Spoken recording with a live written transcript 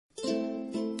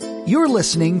You're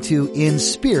listening to In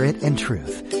Spirit and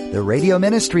Truth, the radio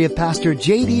ministry of Pastor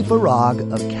J.D.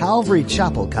 Farag of Calvary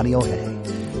Chapel,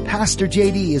 Kaneohe. Pastor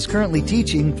J.D. is currently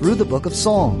teaching through the book of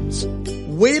Psalms.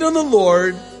 Wait on the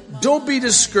Lord, don't be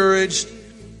discouraged,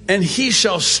 and He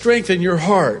shall strengthen your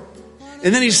heart.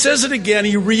 And then He says it again,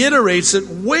 He reiterates it,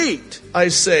 wait, I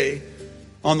say,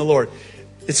 on the Lord.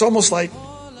 It's almost like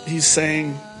He's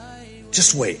saying,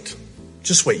 just wait,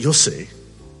 you'll see.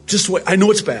 Just wait, I know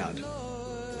it's bad.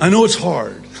 I know it's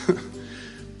hard,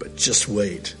 but just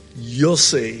wait. You'll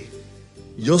see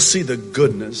the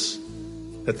goodness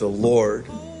that the Lord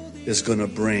is going to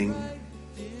bring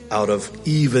out of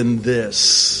even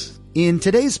this. In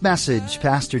today's message,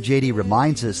 Pastor J.D.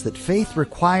 reminds us that faith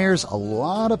requires a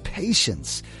lot of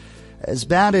patience. As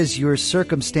bad as your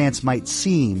circumstance might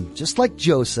seem, just like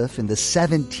Joseph in the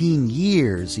 17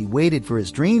 years he waited for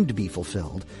his dream to be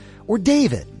fulfilled, or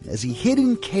David as he hid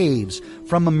in caves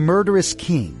from a murderous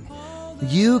king,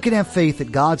 you can have faith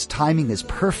that God's timing is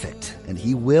perfect and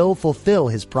He will fulfill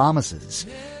His promises.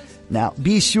 Now,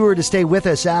 be sure to stay with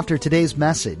us after today's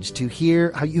message to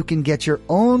hear how you can get your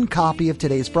own copy of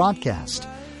today's broadcast.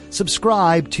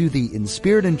 Subscribe to the In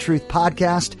Spirit and Truth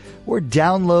podcast or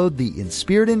download the In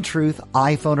Spirit and Truth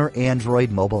iPhone or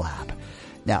Android mobile app.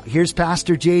 Now, here's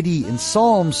Pastor J.D. in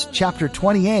Psalms chapter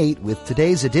 28 with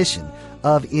today's edition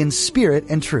of In Spirit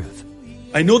and Truth.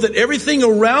 I know that everything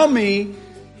around me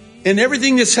and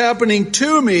everything that's happening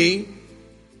to me,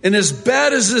 and as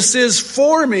bad as this is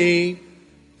for me,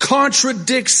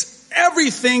 contradicts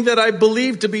everything that I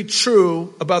believe to be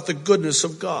true about the goodness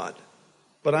of God.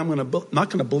 But I'm not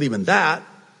going to believe in that.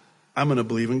 I'm going to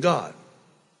believe in God.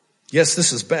 Yes,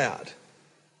 this is bad,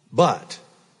 but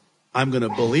I'm going to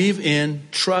believe in,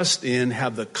 trust in,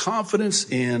 have the confidence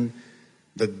in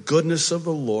the goodness of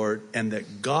the Lord, and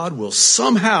that God will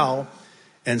somehow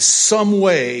and some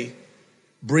way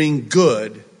bring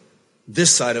good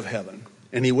this side of heaven.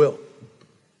 And He will.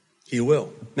 He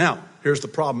will. Now, here's the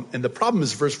problem. And the problem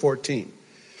is verse 14.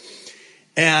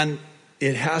 And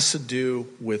it has to do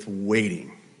with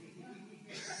waiting.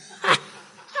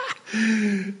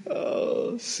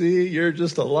 Oh, see, you're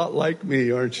just a lot like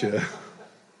me, aren't you?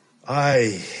 I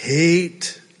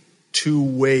hate to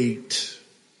wait.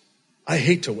 I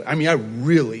hate to wait. I mean, I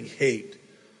really hate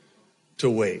to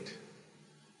wait.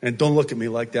 And don't look at me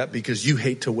like that because you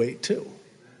hate to wait too.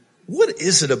 What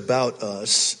is it about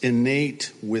us,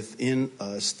 innate within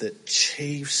us, that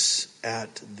chafes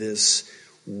at this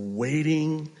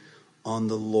waiting on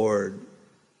the Lord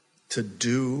to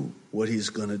do what He's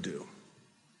going to do?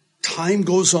 Time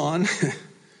goes on.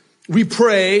 We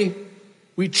pray,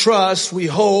 we trust, we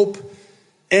hope,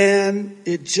 and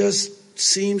it just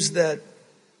seems that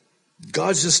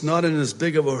God's just not in as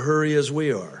big of a hurry as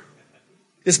we are.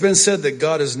 It's been said that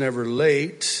God is never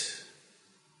late,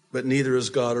 but neither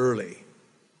is God early.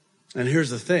 And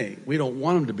here's the thing. We don't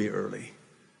want Him to be early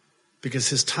because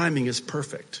His timing is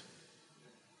perfect.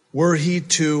 Were He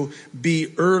to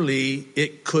be early,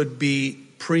 it could be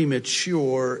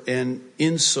premature, and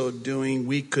in so doing,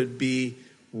 we could be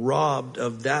robbed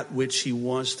of that which He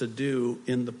wants to do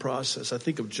in the process. I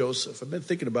think of Joseph. I've been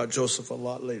thinking about Joseph a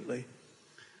lot lately.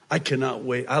 I cannot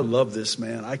wait. I love this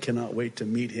man. I cannot wait to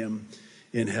meet him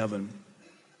in heaven.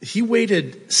 He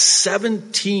waited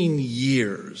 17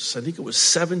 years. I think it was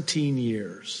 17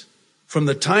 years from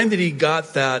the time that he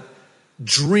got that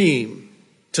dream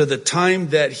to the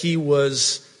time that he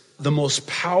was the most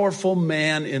powerful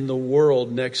man in the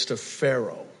world next to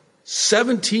Pharaoh.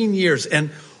 17 years.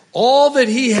 And all that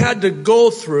he had to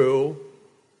go through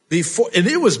before, and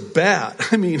it was bad.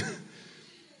 I mean,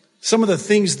 some of the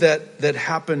things that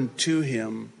happened to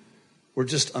him were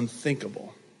just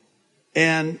unthinkable.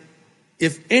 And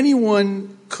if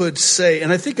anyone could say,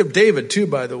 and I think of David too,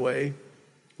 by the way,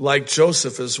 like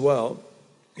Joseph as well,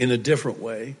 in a different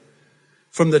way,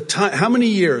 from the time, how many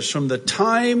years? From the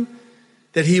time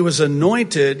that he was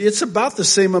anointed, it's about the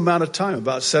same amount of time,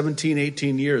 about 17,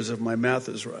 18 years, if my math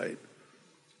is right.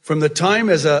 From the time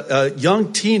as a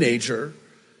young teenager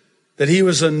that he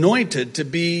was anointed to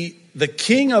be the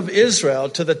king of Israel,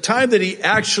 to the time that he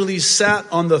actually sat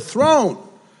on the throne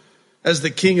as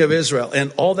the king of Israel,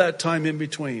 and all that time in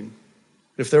between.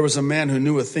 If there was a man who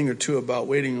knew a thing or two about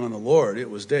waiting on the Lord, it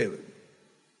was David.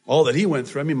 All that he went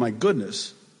through, I mean, my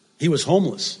goodness, he was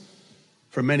homeless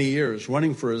for many years,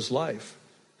 running for his life,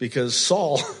 because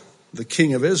Saul, the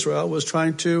king of Israel, was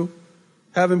trying to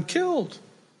have him killed.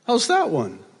 How's that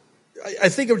one? I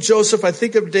think of Joseph, I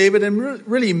think of David, and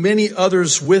really many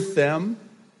others with them.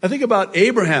 I think about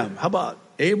Abraham. How about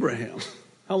Abraham?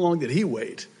 How long did he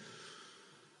wait?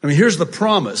 I mean, here's the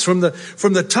promise. From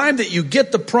the time that you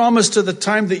get the promise to the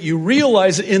time that you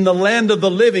realize it in the land of the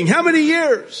living, how many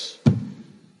years?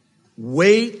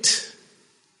 Wait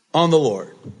on the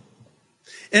Lord.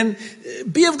 And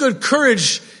be of good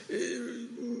courage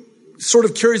sort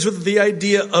of carries with it the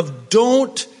idea of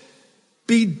don't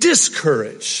be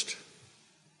discouraged.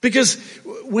 Because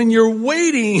when you're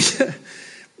waiting,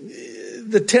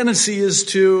 the tendency is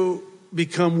to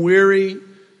become weary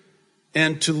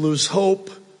and to lose hope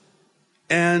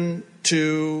and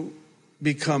to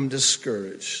become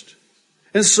discouraged.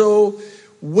 And so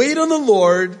wait on the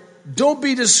Lord, don't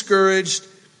be discouraged,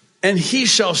 and he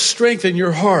shall strengthen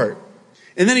your heart.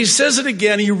 And then he says it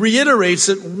again, he reiterates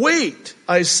it, wait,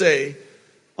 I say,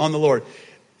 on the Lord.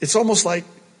 It's almost like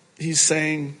he's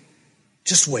saying,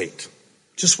 just wait,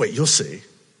 you'll see.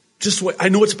 Just wait, I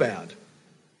know it's bad.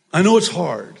 I know it's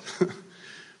hard,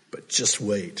 but just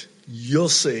wait. You'll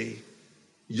see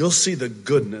the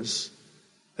goodness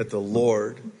that the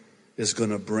Lord is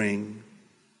going to bring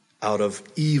out of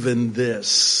even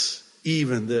this.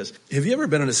 Have you ever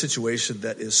been in a situation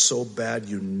that is so bad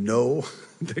you know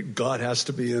that God has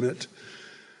to be in it?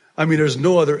 I mean, there's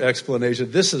no other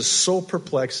explanation. This is so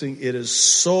perplexing. It is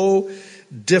so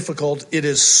difficult. It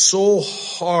is so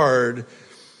hard.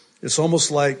 It's almost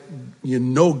like you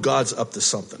know God's up to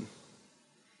something.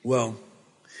 Well,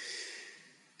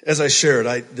 as I shared,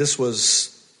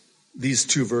 these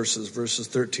two verses, verses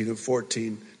 13 and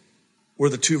 14, were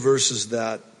the two verses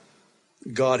that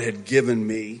God had given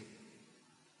me.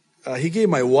 He gave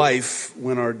my wife,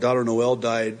 when our daughter Noelle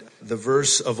died, the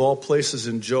verse of all places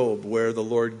in Job where the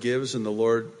Lord gives and the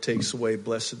Lord takes away.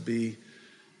 Blessed be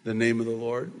the name of the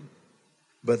Lord.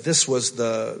 But this was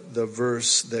the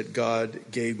verse that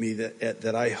God gave me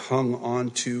that I hung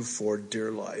on to for dear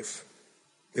life.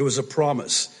 It was a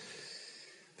promise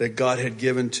that God had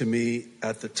given to me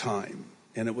at the time.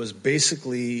 And it was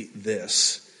basically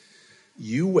this: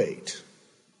 you wait,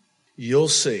 you'll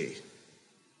see.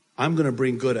 I'm going to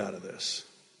bring good out of this.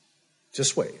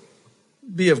 Just wait.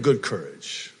 Be of good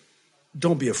courage.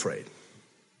 Don't be afraid.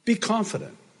 Be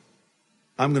confident.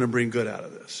 I'm going to bring good out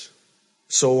of this.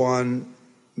 So on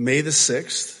May the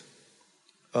 6th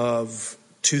of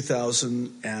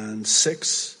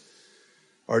 2006,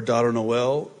 our daughter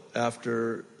Noelle,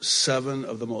 after 7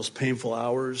 of the most painful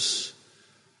hours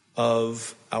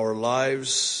of our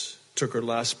lives, took her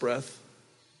last breath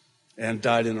and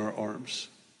died in our arms.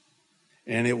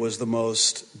 And it was the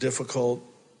most difficult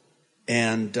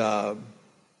and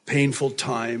painful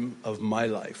time of my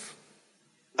life.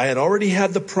 I had already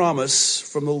had the promise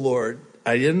from the Lord.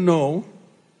 I didn't know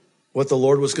what the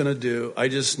Lord was going to do. I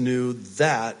just knew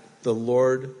that the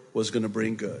Lord was going to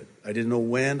bring good. I didn't know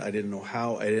when. I didn't know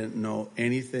how. I didn't know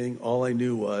anything. All I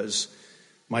knew was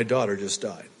my daughter just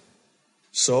died.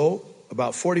 So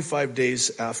about 45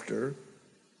 days after,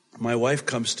 my wife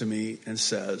comes to me and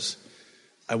says,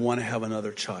 I want to have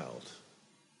another child.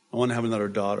 I want to have another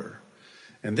daughter.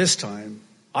 And this time,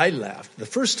 I laughed. The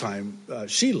first time,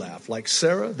 she laughed like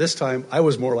Sarah. This time, I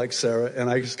was more like Sarah. And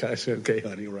I just kind of said, okay,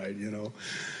 honey, right,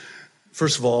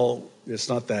 First of all, it's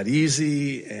not that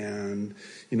easy. And,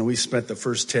 we spent the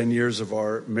first 10 years of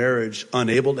our marriage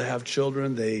unable to have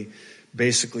children. They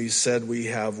basically said we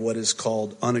have what is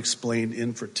called unexplained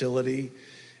infertility.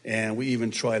 And we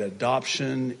even tried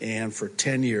adoption. And for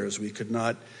 10 years, we could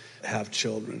not have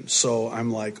children. So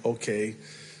I'm like, okay,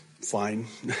 fine,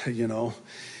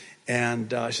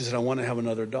 And she said, I want to have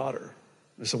another daughter.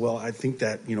 I said, well, I think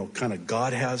that, kind of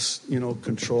God has,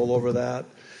 control over that.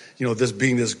 This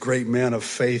being this great man of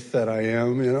faith that I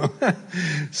am,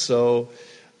 So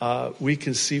we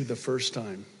conceived the first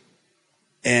time.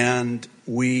 And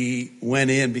we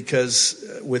went in because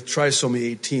with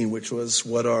trisomy 18, which was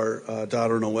what our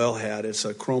daughter Noelle had, it's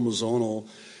a chromosomal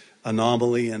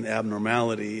anomaly and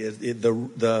abnormality.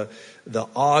 The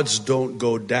odds don't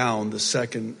go down the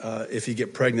second if you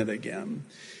get pregnant again.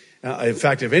 In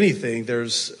fact, if anything,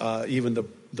 there's even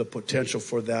the potential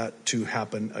for that to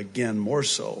happen again more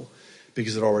so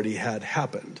because it already had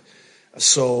happened.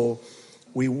 So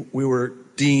we were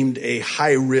deemed a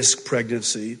high risk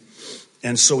pregnancy,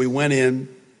 and so we went in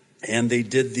and they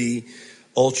did the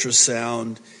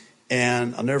ultrasound.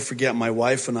 And I'll never forget, my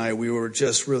wife and I, we were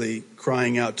just really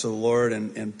crying out to the Lord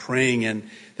and praying. And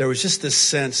there was just this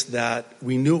sense that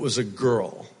we knew it was a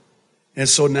girl. And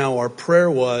so now our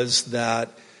prayer was that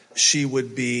she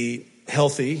would be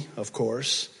healthy, of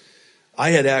course. I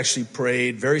had actually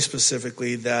prayed very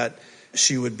specifically that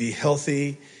she would be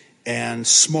healthy and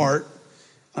smart,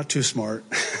 not too smart,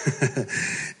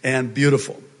 and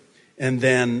beautiful. And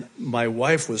then my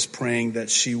wife was praying that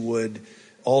she would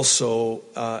also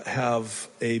have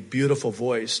a beautiful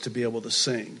voice to be able to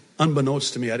sing.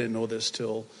 Unbeknownst to me, I didn't know this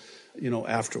till,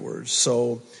 afterwards.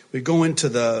 So we go into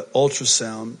the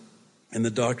ultrasound, and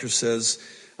the doctor says,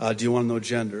 do you want to know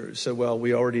gender? I said, well,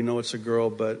 we already know it's a girl,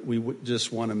 but we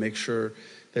just want to make sure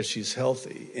that she's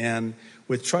healthy. And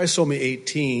with trisomy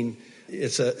 18,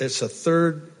 it's a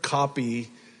third copy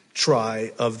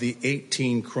try of the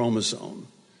 18 chromosome.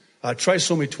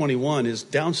 Trisomy 21 is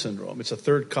Down syndrome. It's a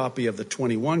third copy of the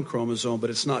 21 chromosome, but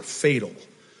it's not fatal.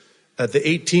 The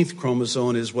 18th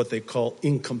chromosome is what they call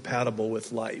incompatible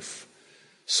with life.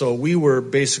 So we were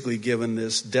basically given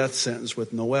this death sentence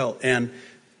with Noelle. And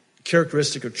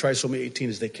characteristic of trisomy 18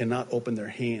 is they cannot open their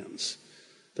hands.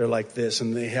 They're like this,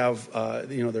 and they have,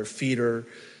 their feet are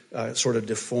sort of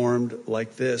deformed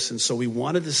like this. And so we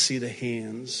wanted to see the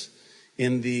hands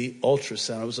in the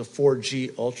ultrasound. It was a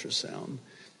 4G ultrasound.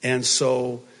 And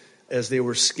so as they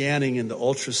were scanning in the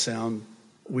ultrasound,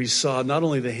 we saw not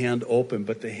only the hand open,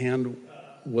 but the hand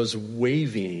was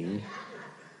waving.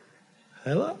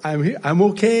 Hello, I'm here. I'm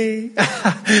okay.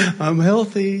 I'm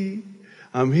healthy.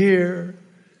 I'm here.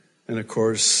 And of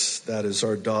course, that is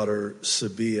our daughter,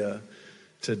 Sabia,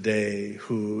 today,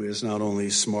 who is not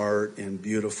only smart and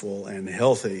beautiful and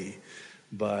healthy,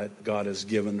 but God has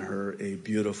given her a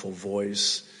beautiful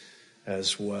voice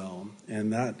as well.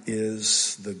 And that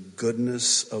is the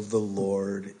goodness of the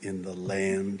Lord in the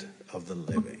land of the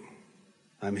living.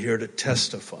 I'm here to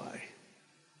testify,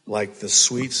 like the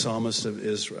sweet psalmist of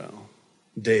Israel,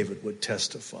 David would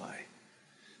testify,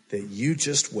 that you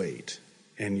just wait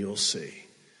and you'll see.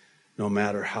 No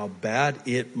matter how bad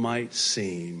it might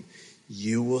seem,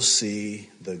 you will see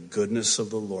the goodness of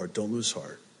the Lord. Don't lose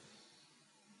heart.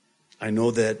 I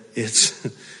know that it's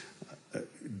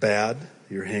bad.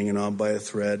 You're hanging on by a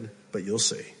thread, but you'll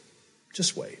see.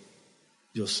 Just wait.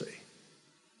 You'll see.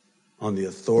 On the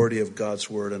authority of God's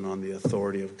word and on the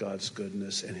authority of God's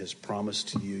goodness and his promise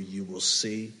to you, you will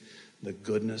see the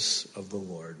goodness of the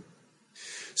Lord.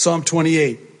 Psalm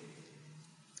 28,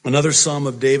 another psalm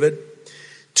of David.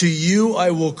 To you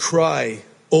I will cry,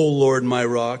 O Lord, my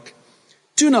rock.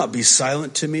 Do not be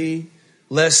silent to me,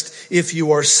 lest if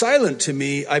you are silent to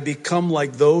me, I become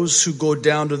like those who go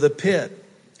down to the pit.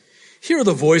 Hear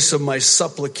the voice of my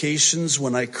supplications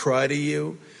when I cry to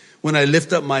you, when I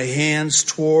lift up my hands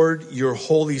toward your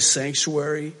holy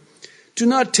sanctuary. Do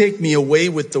not take me away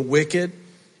with the wicked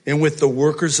and with the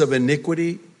workers of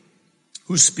iniquity,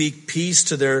 who speak peace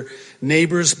to their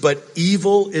neighbors, but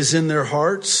evil is in their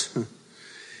hearts.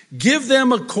 Give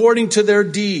them according to their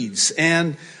deeds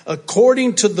and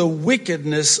according to the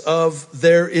wickedness of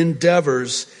their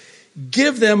endeavors.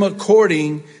 Give them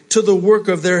according to the work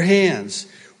of their hands.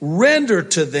 Render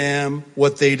to them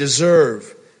what they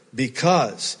deserve,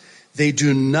 because they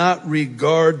do not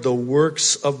regard the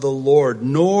works of the Lord,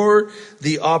 nor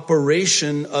the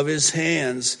operation of his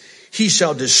hands. He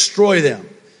shall destroy them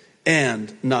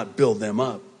and not build them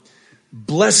up.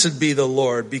 Blessed be the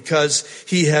Lord, because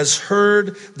he has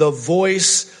heard the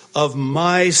voice of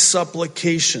my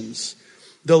supplications.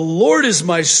 The Lord is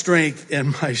my strength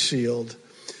and my shield.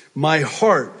 My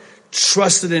heart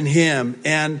trusted in him,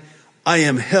 and I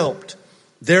am helped.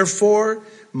 Therefore,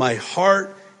 my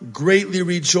heart greatly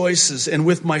rejoices, and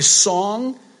with my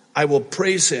song I will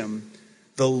praise him.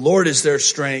 The Lord is their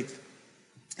strength,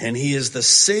 and he is the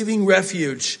saving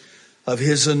refuge of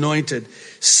his anointed.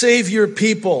 Save your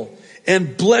people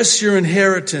and bless your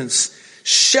inheritance.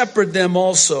 Shepherd them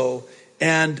also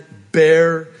and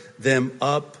bear them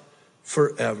up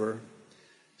forever.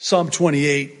 Psalm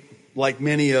 28, like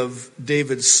many of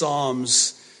David's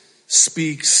psalms,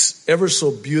 speaks ever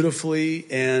so beautifully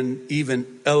and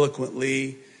even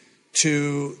eloquently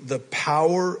to the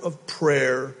power of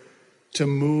prayer to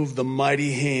move the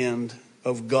mighty hand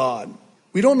of God.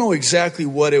 We don't know exactly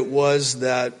what it was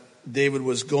that David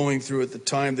was going through at the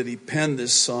time that he penned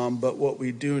this psalm, but what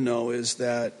we do know is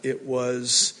that it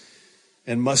was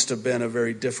and must have been a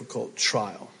very difficult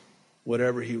trial,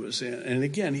 whatever he was in. And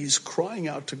again, he's crying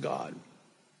out to God.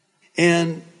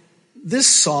 And this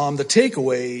psalm, the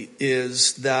takeaway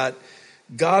is that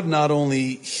God not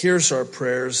only hears our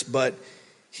prayers, but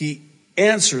he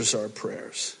answers our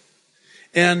prayers.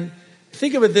 And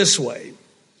think of it this way.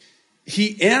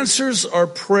 He answers our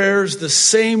prayers the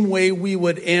same way we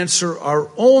would answer our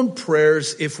own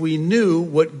prayers if we knew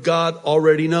what God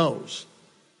already knows.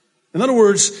 In other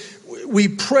words, we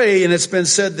pray, and it's been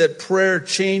said that prayer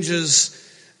changes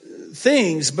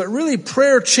things, but really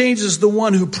prayer changes the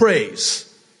one who prays.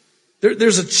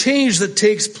 There's a change that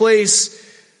takes place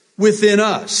within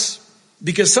us.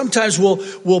 Because sometimes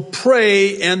we'll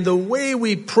pray, and the way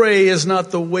we pray is not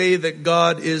the way that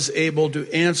God is able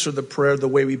to answer the prayer the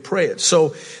way we pray it.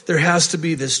 So there has to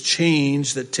be this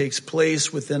change that takes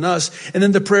place within us, and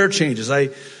then the prayer changes.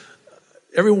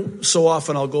 Every so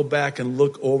often I'll go back and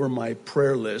look over my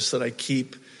prayer list that I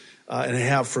keep and I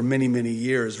have for many, many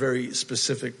years, very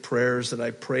specific prayers that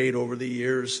I prayed over the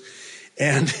years.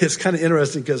 And it's kind of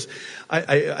interesting because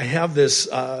I have this,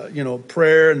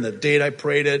 prayer and the date I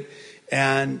prayed it,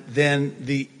 and then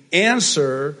the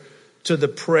answer to the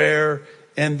prayer,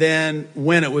 and then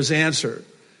when it was answered.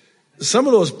 Some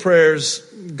of those prayers,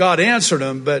 God answered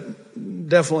them, but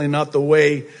definitely not the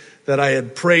way that I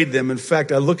had prayed them. In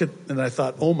fact, I look at and I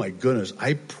thought, oh my goodness,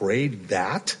 I prayed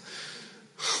that?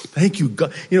 Thank you,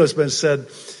 God. It's been said,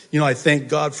 I thank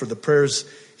God for the prayers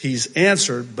He's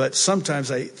answered, but sometimes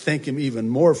I thank Him even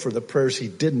more for the prayers He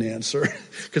didn't answer.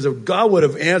 Because if God would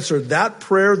have answered that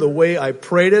prayer the way I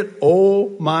prayed it, oh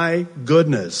my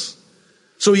goodness.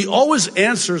 So He always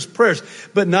answers prayers,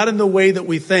 but not in the way that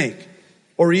we think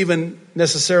or even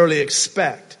necessarily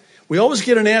expect. We always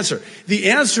get an answer.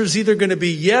 The answer is either going to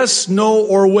be yes, no,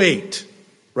 or wait,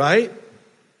 right?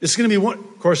 It's going to be one.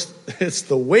 Of course, it's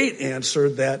the wait answer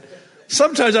that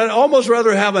sometimes I'd almost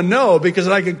rather have a no, because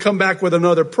I can come back with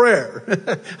another prayer.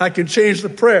 I can change the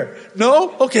prayer.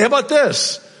 No? Okay, how about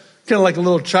this? Kind of like a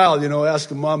little child,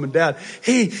 asking mom and dad,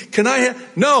 hey, can I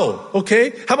have? No.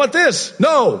 Okay. How about this?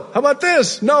 No. How about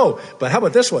this? No. But how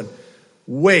about this one?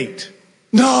 Wait.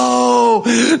 No,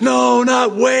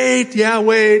 not wait. Yeah,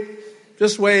 wait.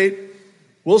 Just wait.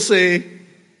 We'll see.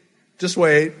 Just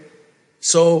wait.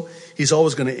 So He's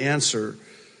always going to answer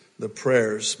the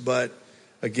prayers. But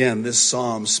again, this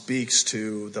psalm speaks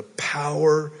to the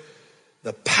power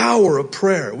of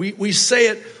prayer. We say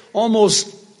it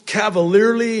almost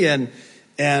cavalierly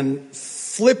and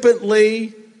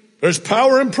flippantly. There's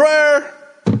power in prayer.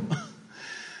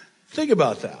 Think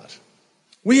about that.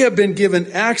 We have been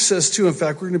given access to, in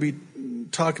fact, we're going to be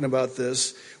talking about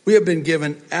this. We have been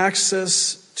given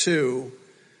access to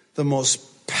the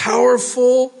most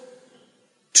powerful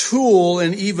tool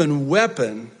and even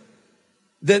weapon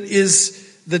that is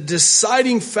the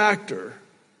deciding factor,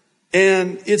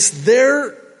 and it's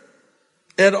there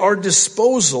at our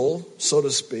disposal, so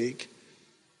to speak.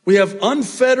 We have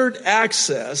unfettered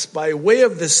access by way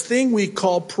of this thing we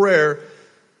call prayer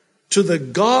to the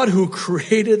God who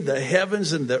created the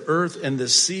heavens and the earth and the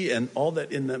sea and all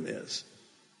that in them is.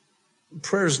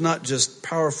 Prayer is not just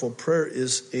powerful. Prayer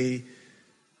is a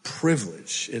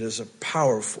privilege. It is a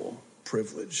powerful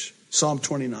privilege. Psalm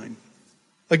 29.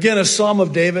 Again, a psalm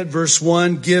of David, verse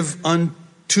 1, give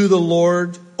unto the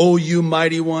Lord, O you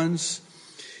mighty ones.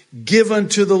 Give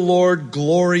unto the Lord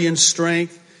glory and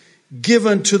strength. Give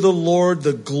unto the Lord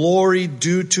the glory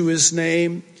due to His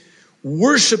name.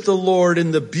 Worship the Lord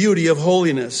in the beauty of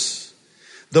holiness.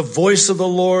 The voice of the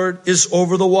Lord is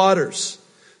over the waters.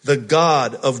 The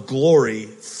God of glory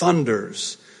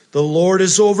thunders. The Lord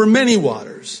is over many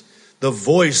waters. The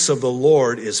voice of the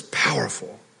Lord is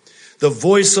powerful. The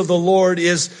voice of the Lord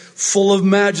is full of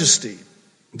majesty.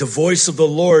 The voice of the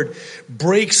Lord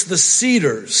breaks the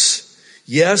cedars.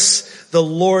 Yes, the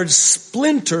Lord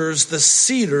splinters the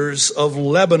cedars of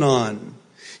Lebanon.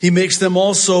 He makes them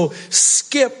also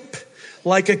skip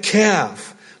like a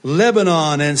calf.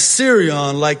 Lebanon and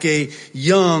Sirion like a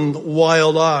young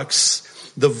wild ox.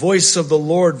 The voice of the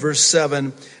Lord, verse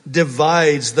 7,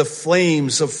 divides the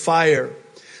flames of fire.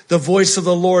 The voice of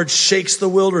the Lord shakes the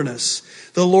wilderness.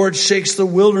 The Lord shakes the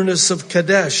wilderness of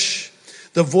Kadesh.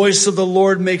 The voice of the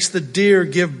Lord makes the deer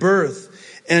give birth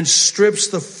and strips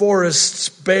the forests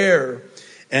bare.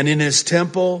 And in His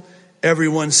temple,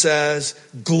 everyone says,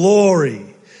 glory.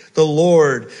 The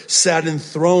Lord sat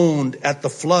enthroned at the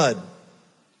flood,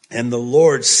 and the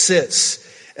Lord sits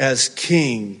as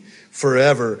king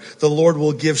forever. The Lord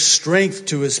will give strength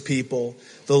to His people.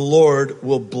 The Lord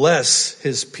will bless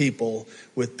His people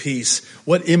with peace.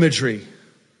 What imagery!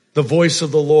 The voice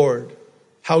of the Lord.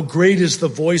 How great is the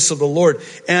voice of the Lord.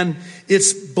 And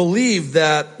it's believed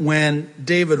that when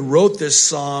David wrote this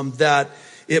psalm, that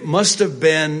it must have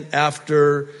been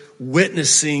after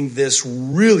witnessing this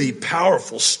really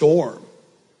powerful storm.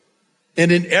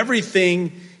 And in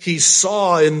everything he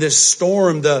saw in this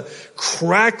storm, the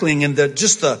crackling and the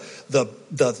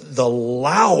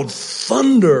loud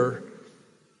thunder,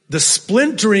 the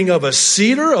splintering of a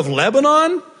cedar of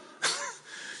Lebanon,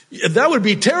 that would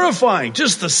be terrifying,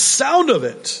 just the sound of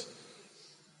it.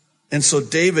 And so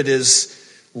David is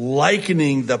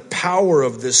likening the power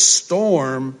of this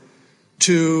storm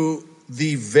to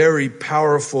the very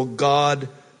powerful God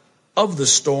of the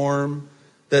storm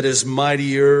that is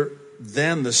mightier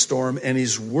than the storm, and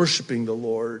he's worshiping the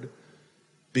Lord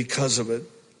because of it.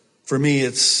 For me,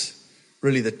 it's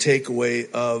really the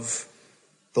takeaway of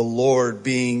the Lord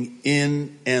being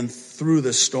in and through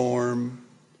the storm,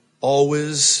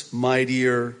 always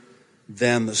mightier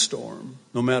than the storm.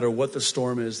 No matter what the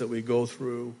storm is that we go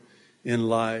through in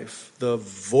life, the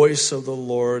voice of the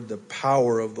Lord, the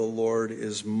power of the Lord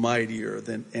is mightier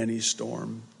than any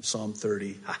storm. Psalm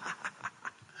 30.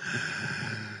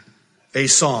 A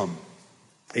psalm,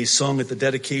 a song at the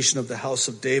dedication of the house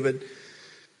of David.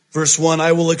 Verse 1,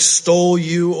 I will extol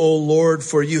you, O Lord,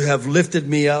 for you have lifted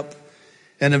me up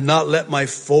and have not let my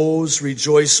foes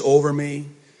rejoice over me.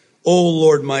 O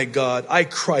Lord my God, I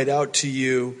cried out to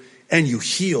you and you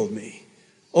healed me.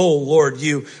 O Lord,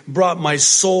 you brought my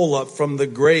soul up from the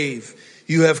grave.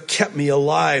 You have kept me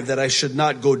alive that I should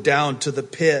not go down to the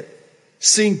pit.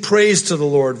 Sing praise to the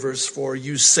Lord, verse 4,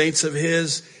 you saints of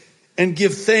his, and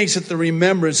give thanks at the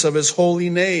remembrance of his holy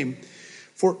name.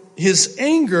 For his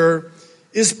anger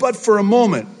is but for a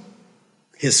moment.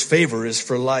 His favor is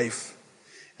for life.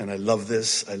 And I love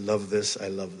this, I love this, I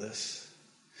love this.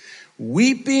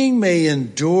 Weeping may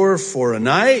endure for a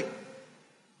night,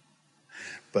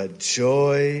 but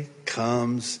joy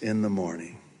comes in the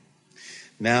morning.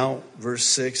 Now, verse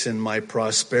 6, in my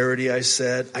prosperity I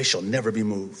said, I shall never be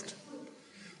moved.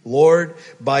 Lord,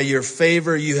 by your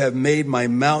favor you have made my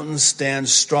mountains stand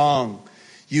strong.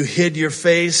 You hid your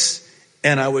face,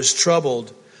 and I was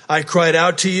troubled. I cried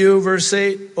out to you, verse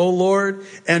 8, O Lord,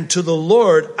 and to the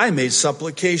Lord I made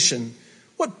supplication.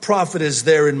 What profit is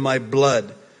there in my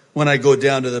blood when I go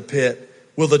down to the pit?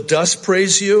 Will the dust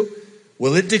praise you?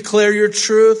 Will it declare your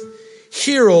truth?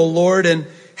 Hear, O Lord, and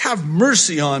have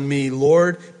mercy on me,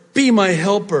 Lord. Be my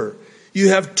helper. You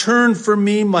have turned for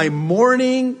me my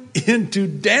mourning into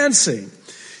dancing.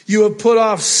 You have put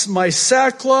off my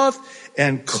sackcloth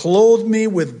and clothed me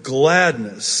with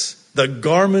gladness, the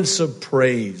garments of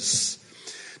praise,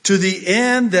 to the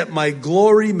end that my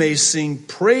glory may sing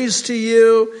praise to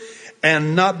you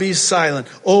and not be silent.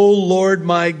 O Lord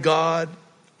my God,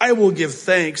 I will give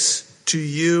thanks to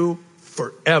you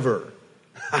forever.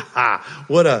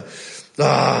 What a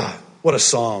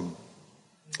psalm.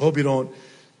 I hope you don't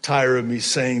tire of me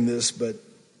saying this, but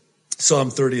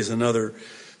Psalm 30 is another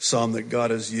psalm that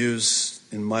God has used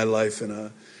in my life in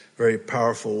a very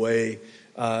powerful way,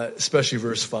 especially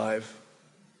verse 5.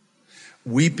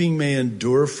 Weeping may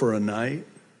endure for a night,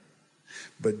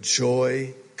 but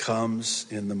joy comes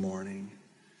in the morning.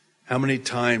 How many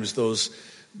times those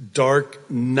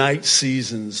dark night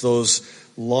seasons, those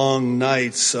long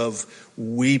nights of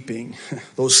weeping,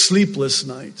 those sleepless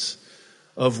nights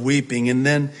of weeping. And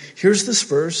then here's this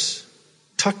verse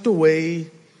tucked away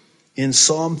in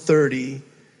Psalm 30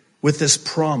 with this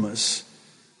promise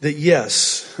that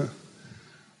yes,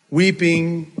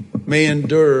 weeping may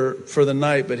endure for the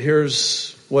night, but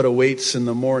here's what awaits in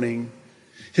the morning.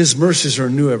 His mercies are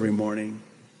new every morning,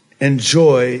 and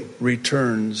joy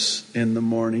returns in the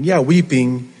morning. Yeah,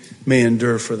 weeping may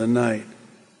endure for the night,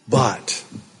 but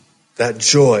that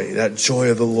joy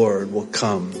of the Lord will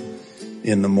come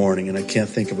in the morning. And I can't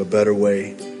think of a better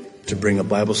way to bring a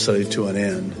Bible study to an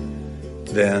end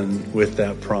than with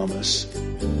that promise.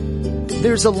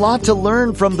 There's a lot to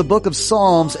learn from the book of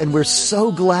Psalms, and we're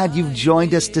so glad you've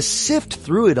joined us to sift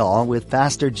through it all with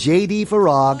Pastor J.D.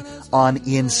 Farag on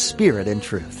In Spirit and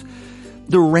Truth.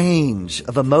 The range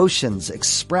of emotions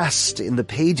expressed in the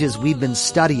pages we've been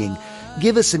studying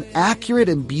give us an accurate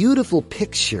and beautiful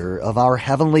picture of our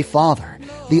Heavenly Father,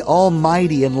 the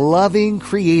almighty and loving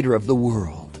creator of the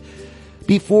world.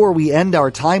 Before we end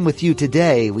our time with you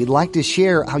today, we'd like to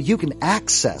share how you can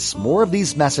access more of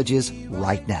these messages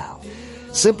right now.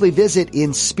 Simply visit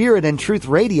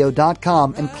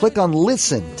inspiritandtruthradio.com and click on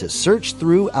Listen to search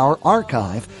through our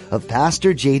archive of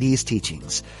Pastor JD's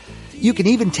teachings. You can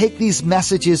even take these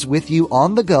messages with you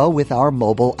on the go with our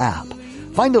mobile app.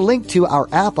 Find a link to our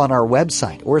app on our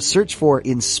website or search for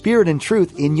In Spirit and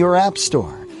Truth in your app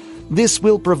store. This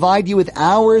will provide you with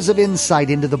hours of insight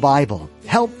into the Bible,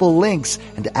 helpful links,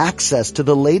 and access to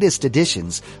the latest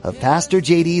editions of Pastor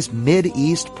JD's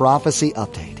Mid-East Prophecy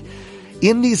Update.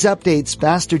 In these updates,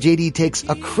 Pastor JD takes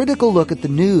a critical look at the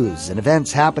news and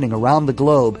events happening around the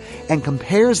globe and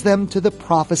compares them to the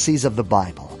prophecies of the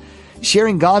Bible,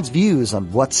 sharing God's views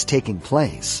on what's taking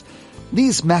place.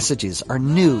 These messages are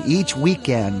new each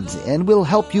weekend and will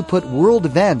help you put world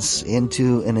events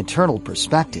into an eternal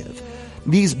perspective.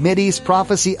 These Mideast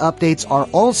Prophecy Updates are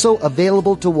also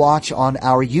available to watch on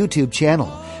our YouTube channel,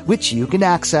 which you can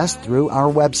access through our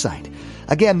website.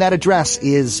 Again, that address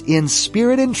is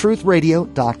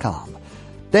inspiritandtruthradio.com.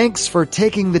 Thanks for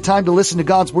taking the time to listen to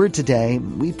God's Word today.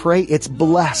 We pray it's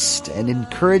blessed and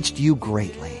encouraged you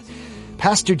greatly.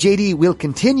 Pastor JD will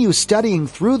continue studying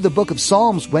through the book of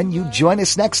Psalms when you join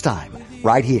us next time,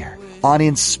 right here on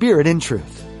In Spirit and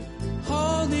Truth.